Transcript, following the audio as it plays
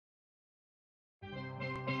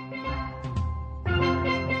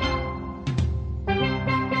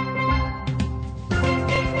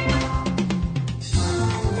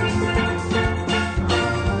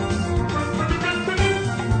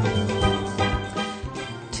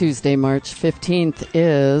Tuesday, March 15th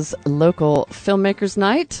is Local Filmmakers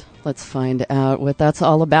Night. Let's find out what that's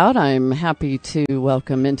all about. I'm happy to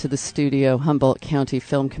welcome into the studio Humboldt County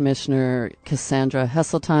Film Commissioner Cassandra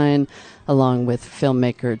Hesseltine, along with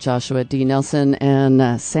filmmaker Joshua D. Nelson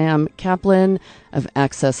and Sam Kaplan of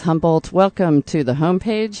Access Humboldt. Welcome to the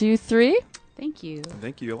homepage, you three. Thank you.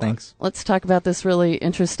 Thank you. Thanks. Let's talk about this really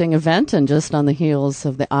interesting event, and just on the heels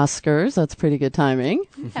of the Oscars. That's pretty good timing.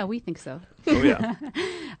 Yeah, we think so. Oh, yeah.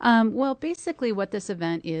 Well, basically what this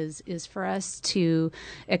event is for us to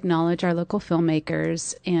acknowledge our local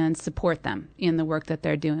filmmakers and support them in the work that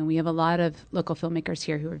they're doing. We have a lot of local filmmakers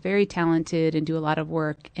here who are very talented and do a lot of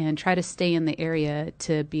work and try to stay in the area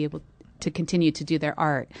to be able to continue to do their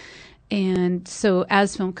art. And so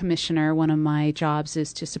as film commissioner, one of my jobs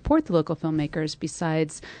is to support the local filmmakers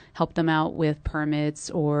besides help them out with permits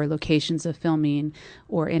or locations of filming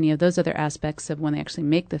or any of those other aspects of when they actually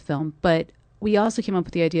make the film. But we also came up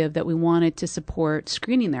with the idea that we wanted to support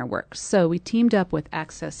screening their work. So we teamed up with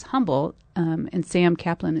Access Humboldt, and Sam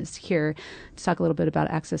Kaplan is here to talk a little bit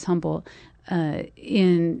about Access Humboldt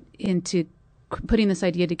into putting this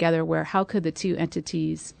idea together where how could the two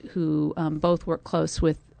entities who both work close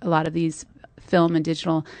with a lot of these film and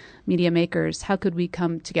digital media makers, how could we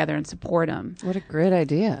come together and support them? What a great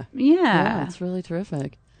idea. Yeah. It's really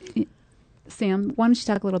terrific. Sam, why don't you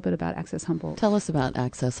talk a little bit about Access Humboldt? Tell us about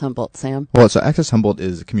Access Humboldt, Sam. Well, so Access Humboldt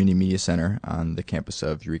is a community media center on the campus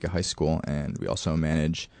of Eureka High School, and we also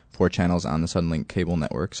manage 4 channels on the Suddenlink cable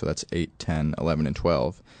network, so that's 8, 10, 11, and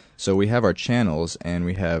 12. So we have our channels, and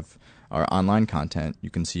we have our online content. You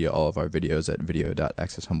can see all of our videos at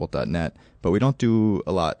video.accesshumboldt.net, but we don't do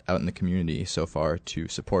a lot out in the community so far to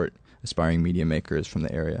support aspiring media makers from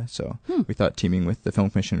the area. So we thought teaming with the Film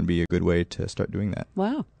Commission would be a good way to start doing that.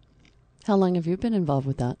 Wow. How long have you been involved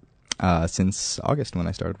with that? Since August when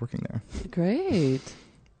I started working there. Great.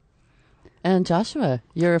 And Joshua,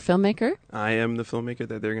 you're a filmmaker? I am the filmmaker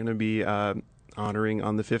that they're going to be honoring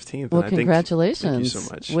on the 15th. Well, and congratulations. Thank you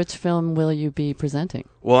so much. Which film will you be presenting?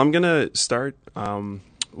 Well, I'm going to start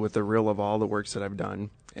with a reel of all the works that I've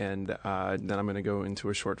done, and then I'm going to go into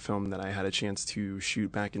a short film that I had a chance to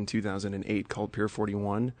shoot back in 2008 called Pier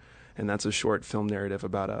 41, and that's a short film narrative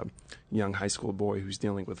about a young high school boy who's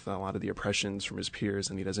dealing with a lot of the oppressions from his peers,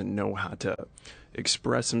 and he doesn't know how to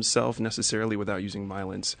express himself necessarily without using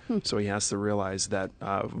violence. So he has to realize that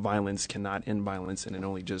violence cannot end violence, and it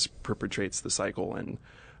only just perpetrates the cycle. And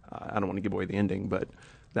I don't want to give away the ending, but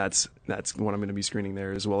that's what I'm going to be screening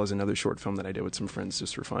there, as well as another short film that I did with some friends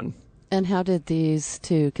just for fun. And how did these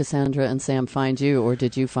two, Cassandra and Sam, find you, or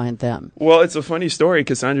did you find them? Well, it's a funny story.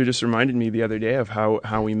 Cassandra just reminded me the other day of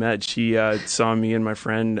how we met. She saw me and my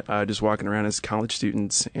friend just walking around as college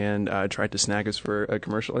students and tried to snag us for a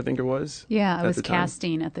commercial, I think it was. Yeah, I was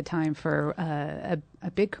casting at the time for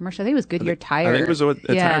a big commercial. I think it was Goodyear Tire. I think it was a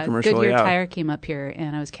tire commercial, Goodyear Tire came up here,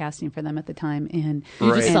 and I was casting for them at the time. And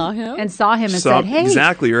you just saw him? And saw him and said, hey.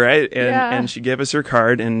 Exactly, right? And she gave us her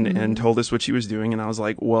card and told us what she was doing. And I was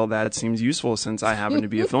like, well, that seems useful since I happen to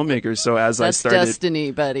be a filmmaker. So as I started... That's destiny,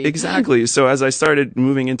 buddy. Exactly. So as I started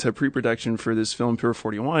moving into pre-production for this film, Pier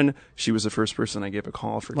 41, she was the first person I gave a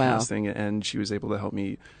call for casting. And she was able to help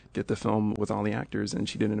me get the film with all the actors, and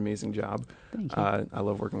she did an amazing job. Thank you. I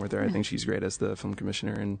love working with her. I think she's great as the film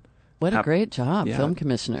commissioner. And what a great job, film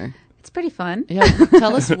commissioner. It's pretty fun. Yeah,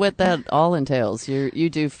 tell us what that all entails. You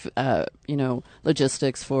do,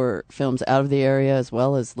 logistics for films out of the area as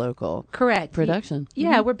well as local. Correct. Production.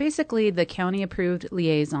 Yeah, we're basically the county-approved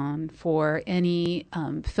liaison for any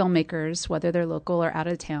filmmakers, whether they're local or out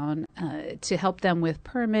of town, to help them with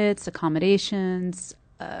permits, accommodations,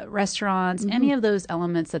 restaurants, any of those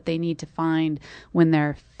elements that they need to find when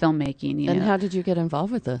they're filmmaking. And how did you get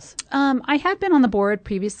involved with this? I had been on the board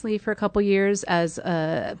previously for a couple years as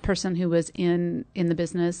a person who was in the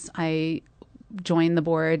business. I joined the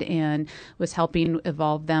board and was helping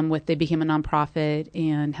evolve them they became a nonprofit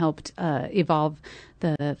and helped evolve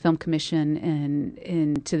the Film Commission and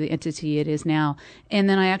into the entity it is now. And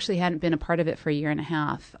then I actually hadn't been a part of it for a year and a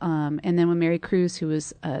half. And then when Mary Cruz, who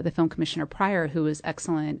was the film commissioner prior, who was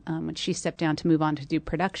excellent, when she stepped down to move on to do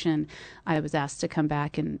production, I was asked to come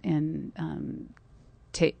back and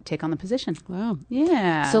take on the position. Wow.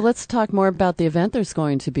 Yeah. So let's talk more about the event. There's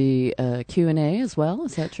going to be a Q&A as well.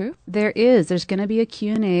 Is that true? There is. There's going to be a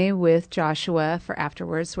Q&A with Joshua for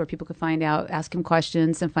afterwards where people can ask him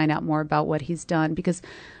questions and find out more about what he's done, because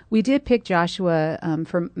we did pick Joshua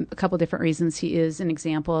for a couple different reasons. He is an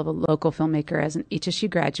example of a local filmmaker as an HSU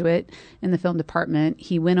graduate in the film department.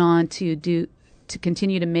 He went on to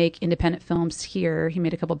continue to make independent films here. He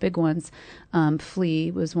made a couple big ones.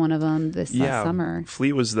 Flea was one of them this last summer.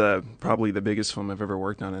 Flea was probably the biggest film I've ever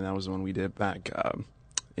worked on, and that was the one we did back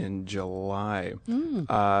in July. And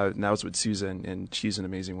that was with Susan, and she's an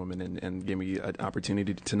amazing woman, and gave me an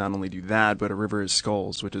opportunity to not only do that, but A River of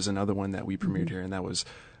Skulls, which is another one that we premiered here, and that was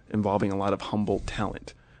involving a lot of Humboldt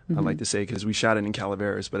talent. I'd like to say, because we shot it in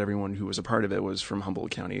Calaveras, but everyone who was a part of it was from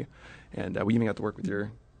Humboldt County, and we even got to work with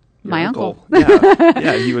your my uncle.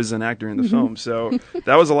 Yeah, he was an actor in the film, so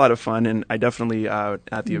that was a lot of fun. And I definitely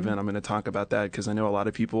at the event I'm going to talk about that, because I know a lot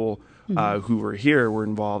of people who were here were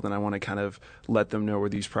involved, and I want to kind of let them know where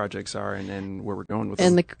these projects are and where we're going with them.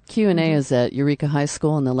 And the Q&A is at Eureka High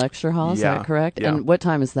School in the lecture hall, is that correct? Yeah. And what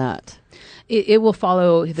time is that? It will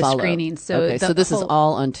follow the screening. So so this is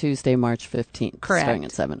all on Tuesday, March 15th, correct, starting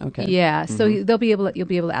at 7. Okay. Yeah. So you'll be able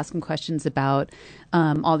to ask him questions about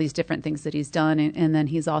all these different things that he's done, and then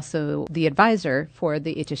he's also the advisor for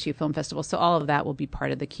the HSU Film Festival. So all of that will be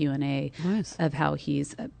part of the Q&A of how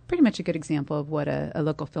he's pretty much a good example of what a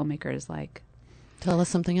local filmmaker is like. Tell us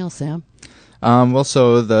something else, Sam. Well,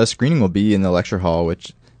 so the screening will be in the lecture hall,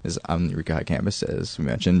 which is on the Eureka High campus, as we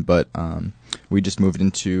mentioned, but we just moved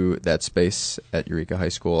into that space at Eureka High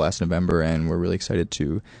School last November, and we're really excited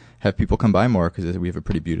to have people come by more, because we have a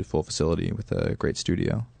pretty beautiful facility with a great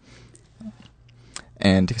studio.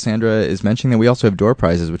 And Cassandra is mentioning that we also have door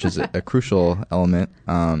prizes, which is a crucial element.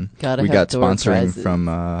 We got sponsoring from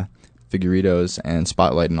Figuritos and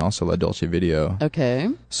Spotlight, and also La Dolce Video. Okay.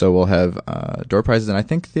 So we'll have door prizes, and I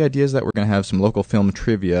think the idea is that we're going to have some local film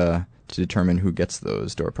trivia to determine who gets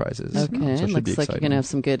those door prizes. Okay, so it looks like you're going to have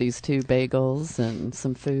some goodies too, bagels and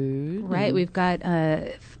some food. Right, we've got,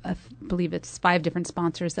 I believe it's 5 different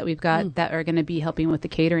sponsors that we've got that are going to be helping with the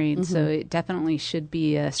catering, so it definitely should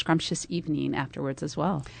be a scrumptious evening afterwards as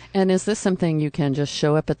well. And is this something you can just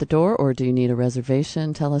show up at the door, or do you need a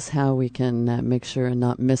reservation? Tell us how we can make sure and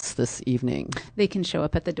not miss this evening. They can show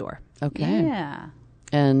up at the door. Okay. Yeah.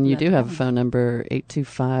 And you do have a phone number,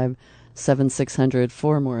 825-7600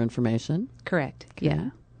 for more information. Correct. Okay. Yeah.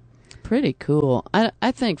 Pretty cool.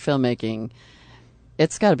 I think filmmaking,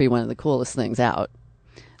 it's got to be one of the coolest things out.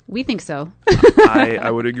 We think so.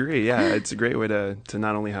 I would agree. Yeah, it's a great way to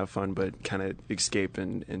not only have fun, but kind of escape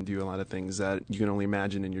and do a lot of things that you can only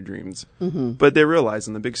imagine in your dreams. But they're realized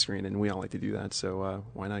on the big screen, and we all like to do that. So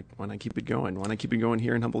why not keep it going? Why not keep it going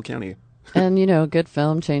here in Humboldt County? And, good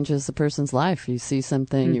film changes a person's life. You see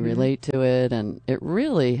something, you relate to it, and it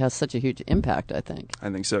really has such a huge impact, I think.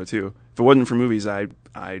 I think so, too. If it wasn't for movies, I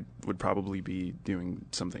would probably be doing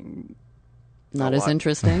something not as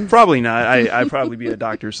interesting? Probably not. I'd probably be a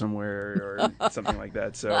doctor somewhere or something like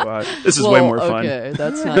that. So this is way more fun. Okay,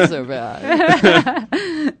 that's not so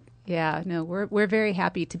bad. Yeah, no, we're very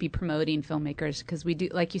happy to be promoting filmmakers, because we do,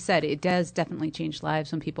 like you said, it does definitely change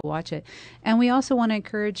lives when people watch it. And we also want to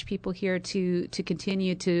encourage people here to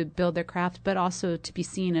continue to build their craft, but also to be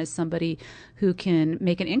seen as somebody who can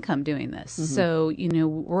make an income doing this. So,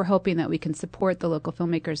 we're hoping that we can support the local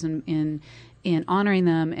filmmakers in honoring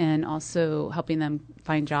them, and also helping them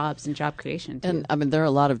find jobs and job creation too. And there are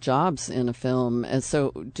a lot of jobs in a film. And so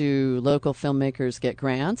do local filmmakers get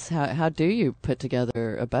grants? How do you put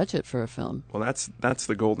together a budget for a film? Well, that's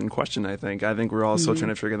the golden question, I think. I think we're all still trying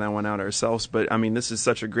to figure that one out ourselves. But, this is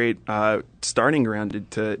such a great starting ground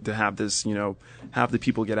to have this, have the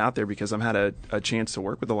people get out there, because I've had a chance to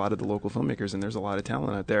work with a lot of the local filmmakers, and there's a lot of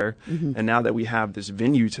talent out there. And now that we have this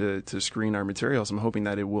venue to screen our materials, I'm hoping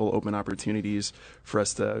that it will open opportunities for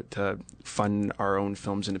us to fund our own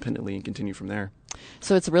films independently and continue from there.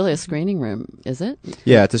 So it's really a screening room, is it?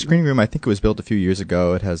 Yeah, it's a screening room. I think it was built a few years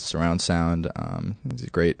ago. It has surround sound. It's a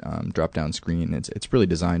great drop-down screen. It's really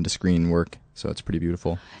designed to screen work, so it's pretty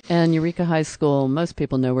beautiful. And Eureka High School, most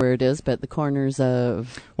people know where it is, but the corners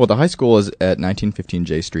of... Well, the high school is at 1915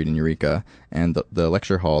 J Street in Eureka, and the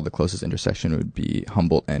lecture hall, the closest intersection would be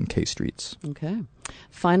Humboldt and K Streets. Okay.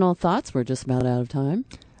 Final thoughts? We're just about out of time.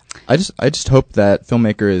 I just hope that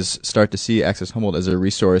filmmakers start to see Access Humboldt as a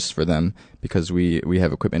resource for them, because we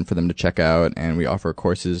have equipment for them to check out, and we offer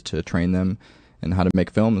courses to train them in how to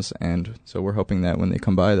make films. And so we're hoping that when they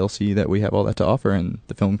come by, they'll see that we have all that to offer, and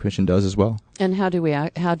the Film Commission does as well. And how do we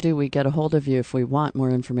get a hold of you if we want more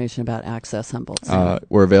information about Access Humboldt?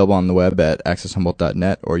 We're available on the web at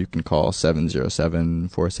accesshumboldt.net, or you can call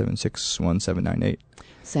 707-476-1798.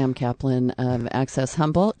 Sam Kaplan of Access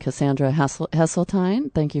Humboldt, Cassandra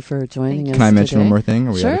Hesseltine, thank you for joining us. Can I mention today. one more thing?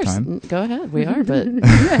 Are we Sure, out of time? Go ahead. We are,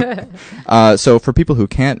 but... So for people who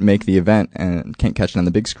can't make the event and can't catch it on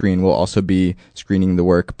the big screen, we'll also be screening the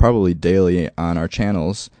work probably daily on our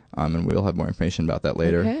channels. And we'll have more information about that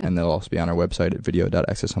later. Okay. And they'll also be on our website at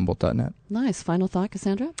video.accesshumboldt.net. Nice. Final thought,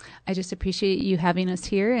 Cassandra? I just appreciate you having us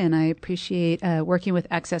here, and I appreciate working with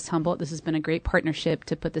Access Humboldt. This has been a great partnership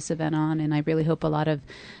to put this event on, and I really hope a lot of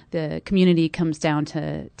the community comes down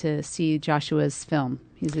to see Joshua's film.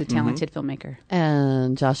 He's a talented filmmaker.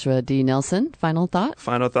 And Joshua D. Nelson, final thought?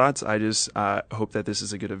 Final thoughts. I just hope that this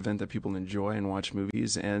is a good event that people enjoy and watch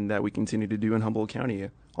movies, and that we continue to do in Humboldt County.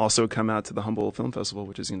 Also, come out to the Humboldt Film Festival,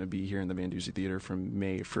 which is going to be here in the Van Duzy Theater from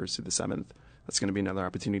May 1st to the 7th. That's going to be another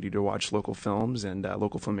opportunity to watch local films, and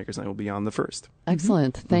Local Filmmakers Night will be on the 1st.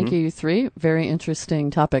 Excellent. Thank you, you three. Very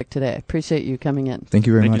interesting topic today. Appreciate you coming in. Thank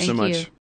you very much. Thank you so much. You.